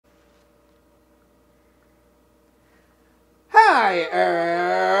Hi,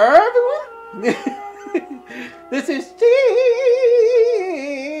 everyone. This is Steve,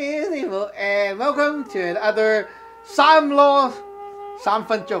 and welcome to another Saam Law, Saam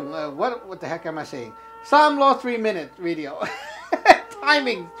Phân Chung. What the heck am I saying? Saam Law 3-minute video.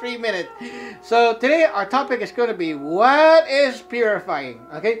 Timing 3 minutes. So today our topic is going to be what is purifying.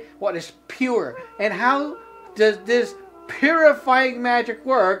 Okay, what is pure, and how does this purifying magic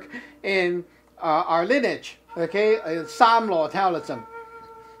work in our lineage? Okay, Saam Law Taoism.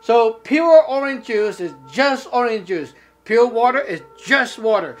 So pure orange juice is just orange juice. Pure water is just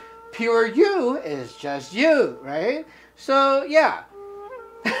water. Pure you is just you, right? So yeah.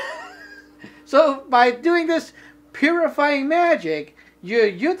 So by doing this purifying magic, you're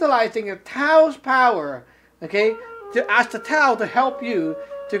utilizing the Tao's power, okay, to ask the Tao to help you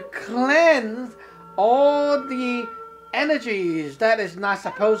to cleanse all the energies that is not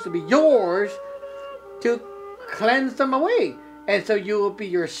supposed to be yours, to cleanse them away. And so you will be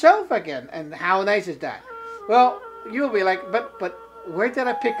yourself again. And how nice is that? Well, you'll be like, but where did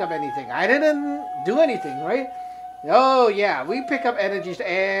I pick up anything? I didn't do anything, right? Oh yeah, we pick up energies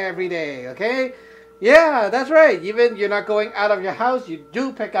every day, okay? Yeah, that's right. Even you're not going out of your house, you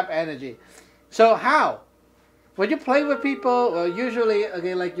do pick up energy. So how? When you play with people, well, usually,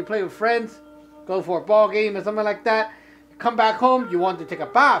 okay, like you play with friends, go for a ball game or something like that, you come back home, you want to take a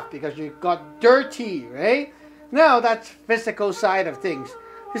bath because you got dirty, right? Now that's physical side of things.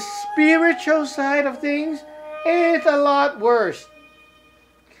 The spiritual side of things is a lot worse.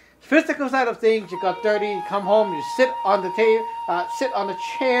 Physical side of things, you got dirty, you come home, you sit on the table, sit on the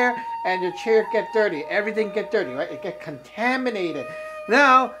chair, and your chair get dirty. Everything get dirty, right? It get contaminated.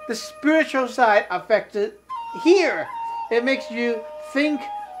 Now the spiritual side affected here. It makes you think,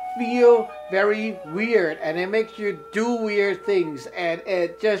 feel very weird, and it makes you do weird things, and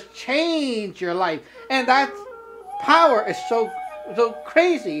it just change your life. And that power is so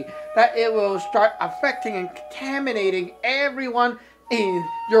crazy that it will start affecting and contaminating everyone in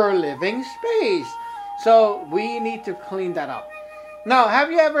your living space. So we need to clean that up. Now,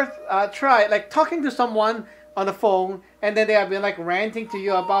 have you ever tried like talking to someone on the phone, and then they have been like ranting to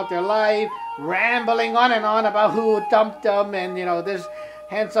you about their life, rambling on and on about who dumped them, and you know, this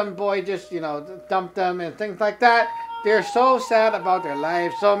handsome boy just, you know, dumped them and things like that. They're so sad about their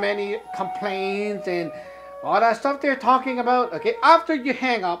life, so many complaints and all that stuff they're talking about. Okay, after you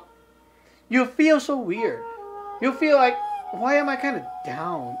hang up, you feel so weird. You feel like, why am I kind of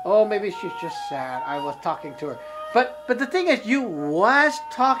down? Oh, maybe she's just sad. I was talking to her. But the thing is, you was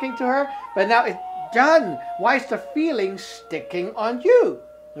talking to her, but now it's done. Why is the feeling sticking on you?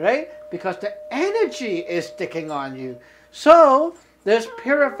 Right? Because the energy is sticking on you. So this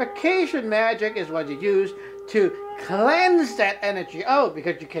purification magic is what you use to cleanse that energy out,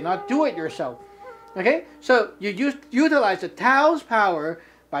 because you cannot do it yourself. Okay? So you utilize the Tao's power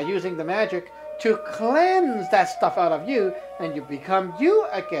by using the magic to cleanse that stuff out of you, and you become you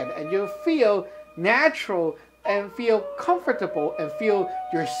again, and you feel natural and feel comfortable and feel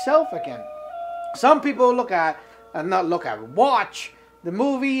yourself again. Some people watch the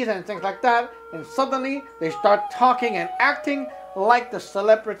movies and things like that, and suddenly they start talking and acting like the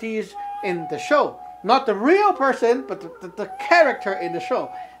celebrities in the show. Not the real person, but the character in the show.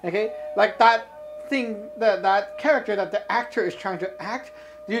 Okay? Like that thing, that character that the actor is trying to act,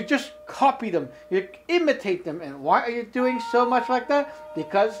 you just copy them, you imitate them. And why are you doing so much like that?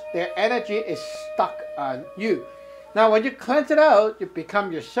 Because their energy is stuck on you. Now when you cleanse it out, you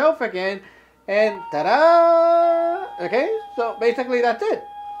become yourself again, and ta-da! Okay, so basically that's it.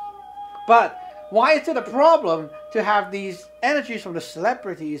 But why is it a problem to have these energies from the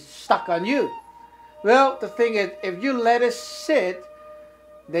celebrities stuck on you? Well, the thing is, if you let it sit,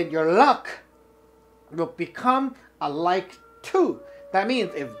 then your luck will become a like too. That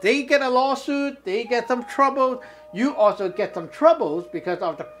means if they get a lawsuit, they get some trouble, you also get some troubles because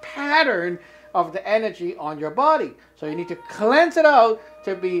of the pattern of the energy on your body. So you need to cleanse it out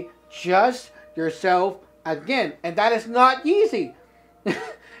to be just yourself again. And that is not easy.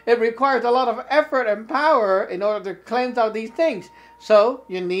 It requires a lot of effort and power in order to cleanse out these things. So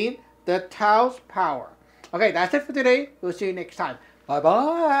you need the Tao's power. Okay, that's it for today. We'll see you next time.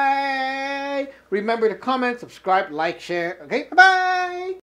 Bye-bye. Remember to comment, subscribe, like, share. Okay, bye-bye.